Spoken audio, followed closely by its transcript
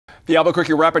The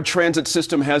Albuquerque Rapid Transit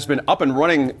system has been up and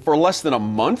running for less than a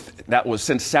month. That was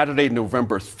since Saturday,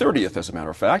 November 30th, as a matter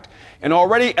of fact. And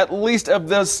already, at least of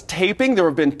this taping, there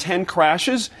have been 10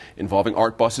 crashes involving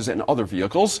ART buses and other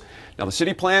vehicles. Now, the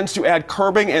city plans to add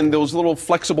curbing and those little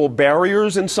flexible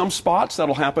barriers in some spots.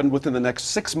 That'll happen within the next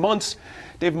 6 months.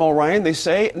 Dave Mulryan, they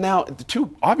say. Now, the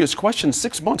two obvious questions,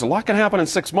 6 months, a lot can happen in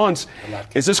 6 months.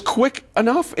 Is this quick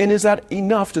enough, and is that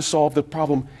enough to solve the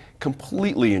problem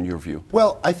completely, in your view?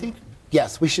 Well, I think,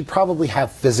 yes, we should probably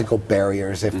have physical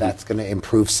barriers if that's going to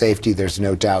improve safety, there's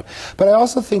no doubt. But I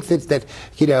also think that,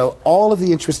 you know, all of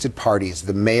the interested parties,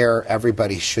 the mayor,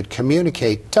 everybody should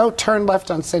communicate, don't turn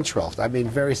left on Central. I mean,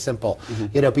 very simple.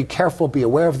 You know, be careful, be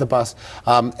aware of the bus.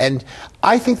 And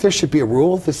I think there should be a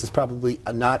rule. This is probably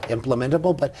not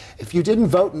implementable, but if you didn't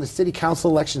vote in the city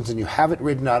council elections and you haven't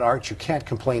ridden on ART, you can't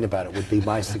complain about it, would be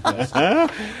my suggestion.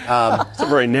 It's a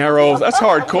very narrow, that's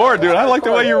hardcore, dude. I like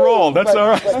the way you roll. That's all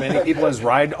right. Many people as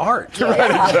ride ART.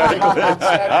 Right,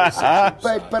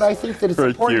 exactly. But I think that it's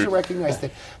important to recognize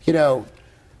that, you know,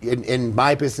 in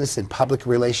my business, in public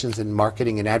relations, in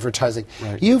marketing and advertising,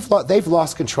 they've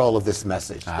lost control of this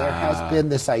message. There has been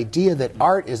this idea that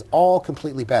ART is all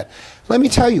completely bad. Let me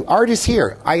tell you, ART is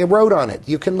here. I wrote on it.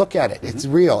 You can look at it. It's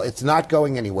real. It's not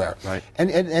going anywhere.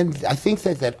 And I think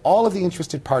that all of the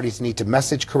interested parties need to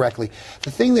message correctly.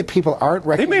 The thing that people aren't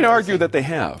recognizing... They may argue that they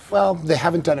have. Well, they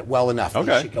haven't done it well enough.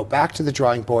 They should go back to the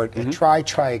drawing board and try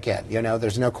again. You know,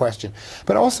 there's no question.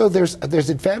 But also, there's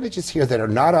advantages here that are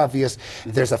not obvious.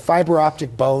 There's a fiber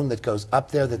optic bone that goes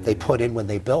up there that they put in when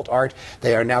they built ART.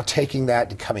 They are now taking that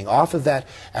and coming off of that.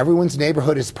 Everyone's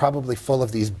neighborhood is probably full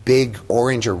of these big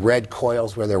orange or red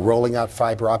coils where they're rolling out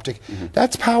fiber optic.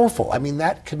 That's powerful. I mean,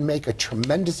 that can make a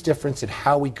tremendous difference in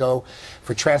how we go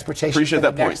for transportation. Appreciate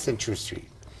that point.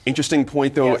 Interesting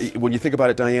point, though, when you think about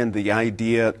it, Diane, the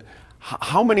idea...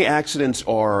 How many accidents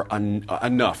are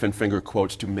enough, in finger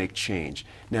quotes, to make change?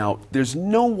 Now, there's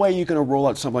no way you're going to roll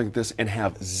out something like this and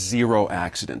have 0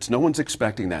 accidents. No one's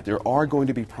expecting that. There are going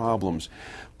to be problems.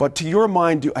 But to your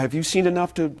mind, have you seen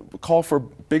enough to call for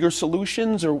bigger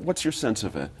solutions, or what's your sense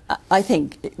of it? I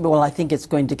think it's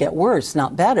going to get worse,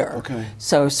 not better. Okay.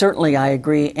 So certainly I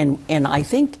agree, and I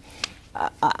think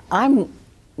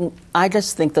I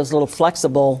just think those little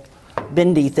flexible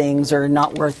bendy things are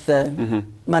not worth the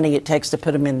money it takes to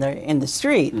put them in the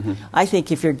street. I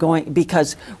think if you're going,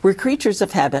 because we're creatures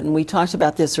of habit, and we talked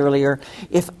about this earlier,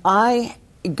 if I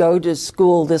go to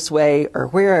school this way or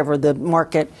wherever, the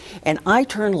market, and I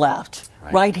turn left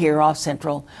right here off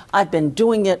Central, I've been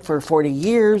doing it for 40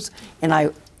 years, and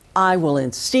I will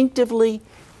instinctively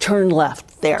turn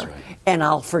left there. And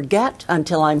I'll forget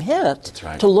until I'm hit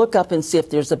to look up and see if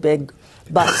there's a big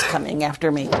bus coming after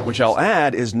me. Which I'll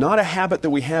add is not a habit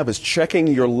that we have, is checking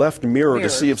your left mirror to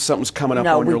see if something's coming up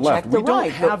on your left. We don't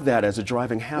have that as a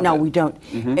driving habit. No, we don't.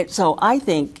 So I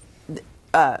think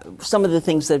some of the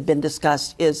things that have been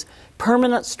discussed is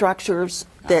permanent structures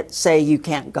that say you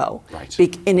can't go.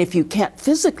 And if you can't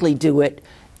physically do it,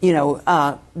 you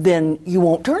know, then you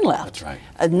won't turn left.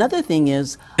 Another thing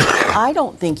is, I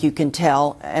don't think you can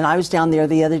tell, and I was down there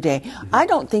the other day, I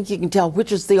don't think you can tell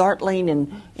which is the ART lane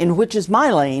and which is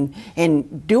my lane,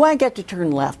 and do I get to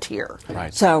turn left here?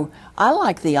 So I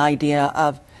like the idea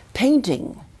of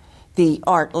painting the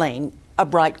ART lane a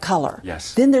bright color.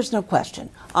 Then there's no question.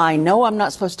 I know I'm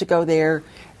not supposed to go there.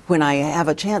 When I have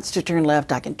a chance to turn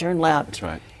left, I can turn left.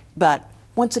 But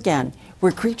once again,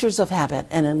 we're creatures of habit,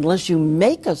 and unless you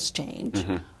make us change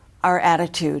our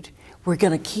attitude, we're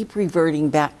going to keep reverting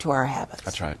back to our habits.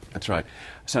 That's right.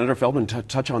 Senator Feldman,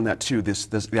 touch on that too,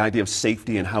 the idea of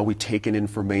safety and how we take in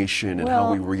information and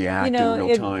how we react in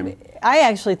real time. I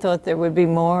actually thought there would be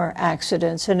more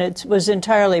accidents, and it was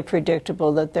entirely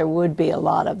predictable that there would be a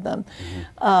lot of them.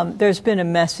 There's been a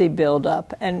messy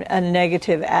buildup and a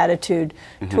negative attitude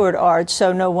toward ART,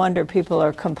 so no wonder people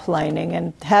are complaining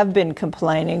and have been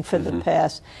complaining for the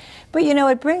past. But, you know,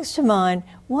 it brings to mind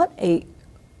what a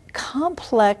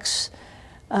complex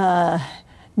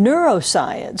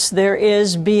neuroscience there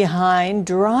is behind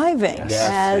driving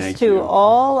as to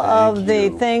all of the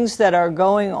things that are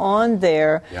going on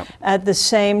there at the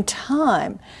same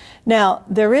time. Now,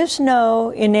 there is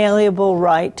no inalienable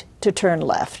right to turn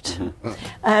left,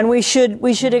 and we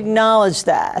should acknowledge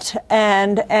that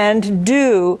and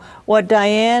do What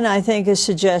Diane, I think, is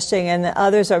suggesting, and the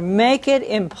others are, make it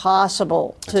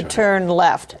impossible to turn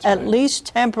left, at least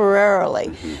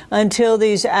temporarily, until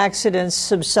these accidents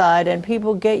subside and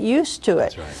people get used to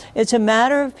it. It's a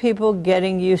matter of people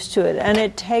getting used to it, and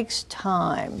it takes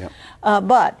time.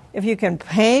 But if you can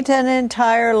paint an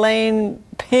entire lane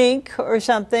pink or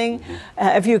something,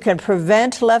 if you can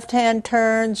prevent left-hand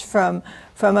turns from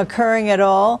occurring at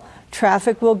all,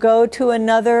 traffic will go to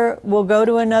another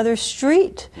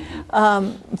street,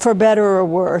 for better or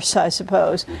worse, I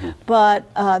suppose. But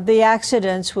the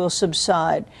accidents will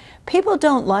subside. People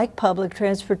don't like public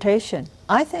transportation.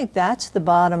 I think that's the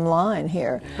bottom line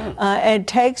here. It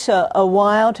takes a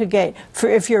while to get.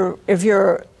 If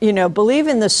you're believe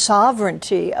in the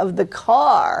sovereignty of the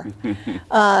car,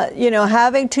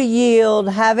 having to yield,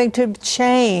 having to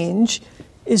change,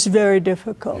 is very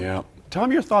difficult. Yeah. Tom,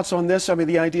 your thoughts on this? I mean,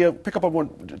 the idea, pick up on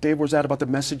what Dave was at about the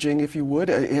messaging, if you would.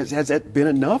 Has that been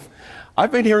enough?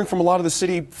 I've been hearing from a lot of the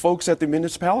city folks at the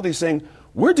municipality saying,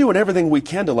 we're doing everything we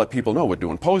can to let people know. We're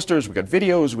doing posters, we got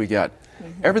videos, we got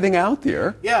everything out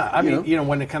there. Yeah, I mean,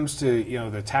 when it comes to,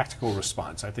 the tactical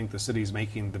response, I think the city's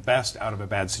making the best out of a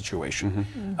bad situation.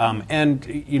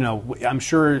 And, I'm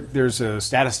sure there's a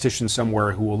statistician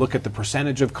somewhere who will look at the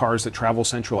percentage of cars that travel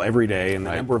Central every day and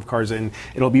the number of cars, and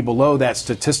it'll be below that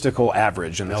statistical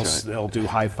average, and they'll do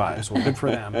high fives. Well, good for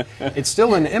them. It's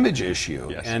still an image issue,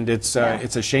 and it's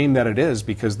a shame that it is,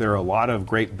 because there are a lot of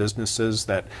great businesses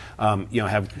that,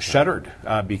 have shuttered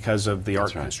because of the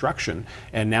art construction,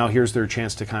 and now here's their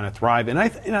chance to kind of thrive. And I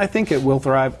think it will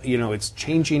thrive. It's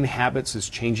changing habits, it's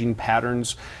changing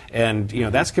patterns, and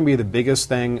that's going to be the biggest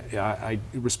thing. I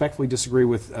respectfully disagree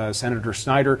with Senator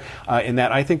Snyder in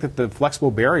that I think that the flexible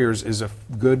barriers is a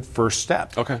good first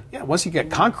step. Okay. Yeah. Once you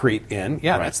get concrete in,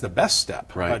 that's the best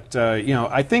step. Right. But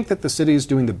I think that the city is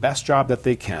doing the best job that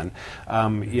they can.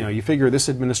 You figure this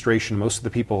administration, most of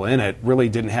the people in it really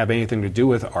didn't have anything to do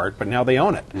with art, but now they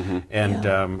own it,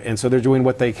 and so they're doing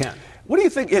what they can. What do you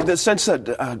think, in the sense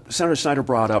that Senator Snyder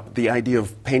brought up, the idea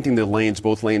of painting the lanes,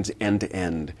 both lanes end to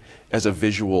end, as a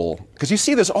visual? Because you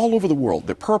see this all over the world.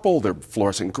 They're purple, they're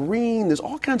fluorescent green, there's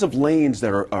all kinds of lanes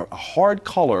that are a hard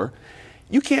color.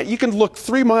 You can look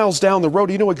 3 miles down the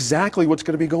road, you know exactly what's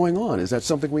going to be going on. Is that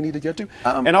something we need to get to?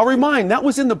 And I'll remind, that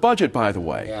was in the budget, by the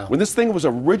way. When this thing was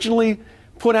originally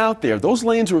put out there, those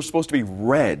lanes were supposed to be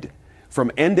red from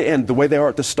end to end, the way they are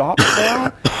at the stop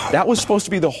now. That was supposed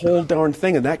to be the whole darn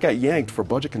thing, and that got yanked for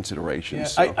budget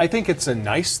considerations. Yeah, so. I think it's a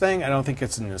nice thing. I don't think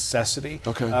it's a necessity.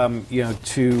 Okay.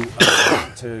 To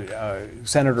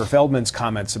Senator Feldman's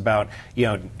comments about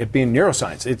it being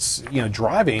neuroscience. It's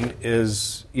driving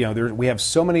is we have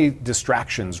so many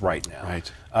distractions right now. Right.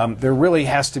 There really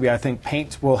has to be. I think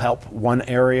paint will help one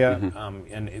area,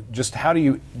 and just how do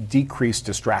you decrease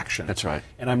distraction? That's right.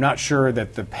 And I'm not sure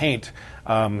that the paint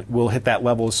will hit that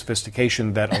level of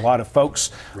sophistication that a lot of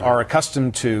folks are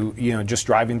accustomed to, just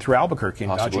driving through Albuquerque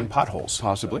and dodging potholes.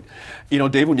 Possibly.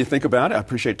 Dave, when you think about it, I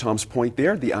appreciate Tom's point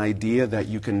there, the idea that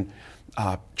you can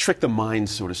trick the mind,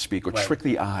 so to speak, or trick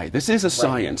the eye. This is a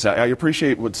science. I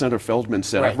appreciate what Senator Feldman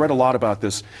said. I've read a lot about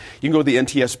this. You can go to the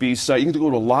NTSB site. You can go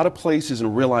to a lot of places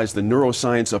and realize the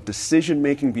neuroscience of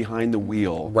decision-making behind the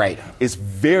wheel is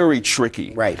very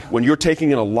tricky. When you're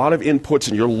taking in a lot of inputs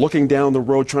and you're looking down the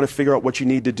road trying to figure out what you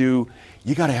need to do,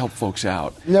 you got to help folks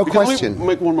out. No question. Let me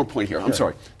make one more point here. I'm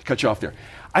sorry to cut you off there.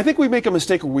 I think we make a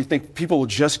mistake where we think people will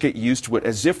just get used to it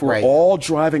as if we're all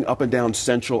driving up and down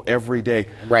Central every day.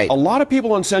 A lot of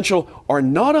people on Central are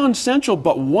not on Central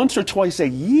but once or twice a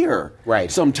year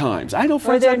sometimes. I know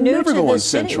friends that never go on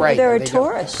Central. Or they're a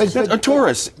tourist. A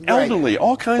tourist, elderly,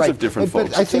 all kinds of different folks.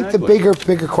 But I think the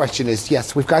bigger question is,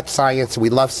 yes, we've got science, we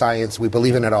love science, we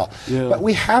believe in it all. But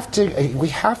we have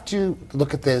to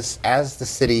look at this as the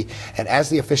city and as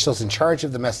the officials in charge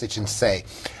of the message and say,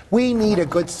 we need a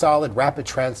good, solid, rapid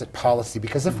transit policy,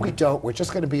 because if we don't, we're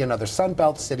just going to be another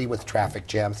Sunbelt city with traffic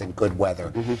jams and good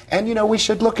weather. And, we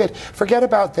should forget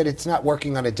about that it's not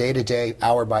working on a day-to-day,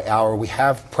 hour by hour. We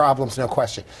have problems, no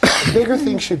question. The bigger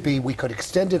thing should be we could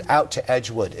extend it out to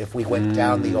Edgewood if we went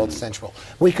down the old Central.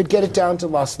 We could get it down to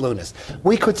Los Lunas.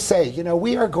 We could say,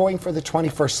 we are going for the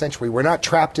 21st century. We're not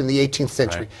trapped in the 18th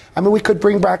century. I mean, we could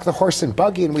bring back the horse and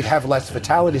buggy and we'd have less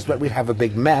fatalities, but we'd have a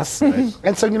big mess.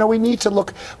 And so, we need to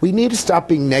look. We need to stop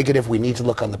being negative. We need to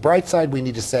look on the bright side. We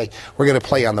need to say we're going to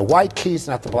play on the white keys,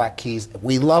 not the black keys.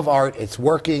 We love art. It's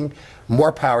working.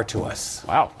 More power to us.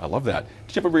 Wow, I love that.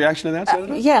 Did you have a reaction to that,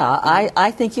 Senator? Yeah,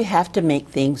 I think you have to make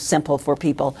things simple for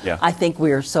people. Yeah. I think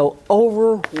we are so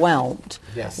overwhelmed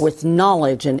with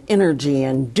knowledge and energy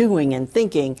and doing and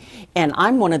thinking. And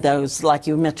I'm one of those, like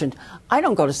you mentioned, I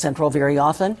don't go to Central very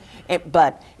often,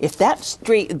 but if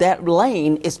that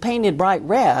lane is painted bright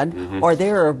red, or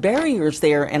there are barriers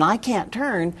there and I can't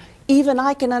turn, even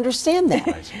I can understand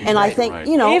that. And I think,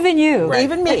 you know, even you,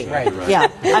 even me.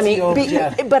 Yeah. I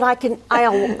mean, but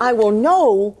I will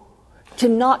know to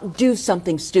not do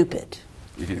something stupid.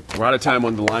 We're out of time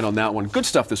on the line on that one. Good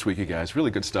stuff this week, you guys.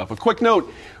 Really good stuff. A quick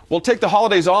note, we'll take the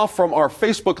holidays off from our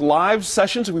Facebook Live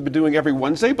sessions we've been doing every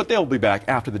Wednesday, but they'll be back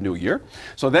after the new year.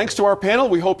 So thanks to our panel.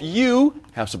 We hope you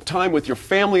have some time with your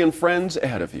family and friends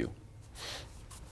ahead of you.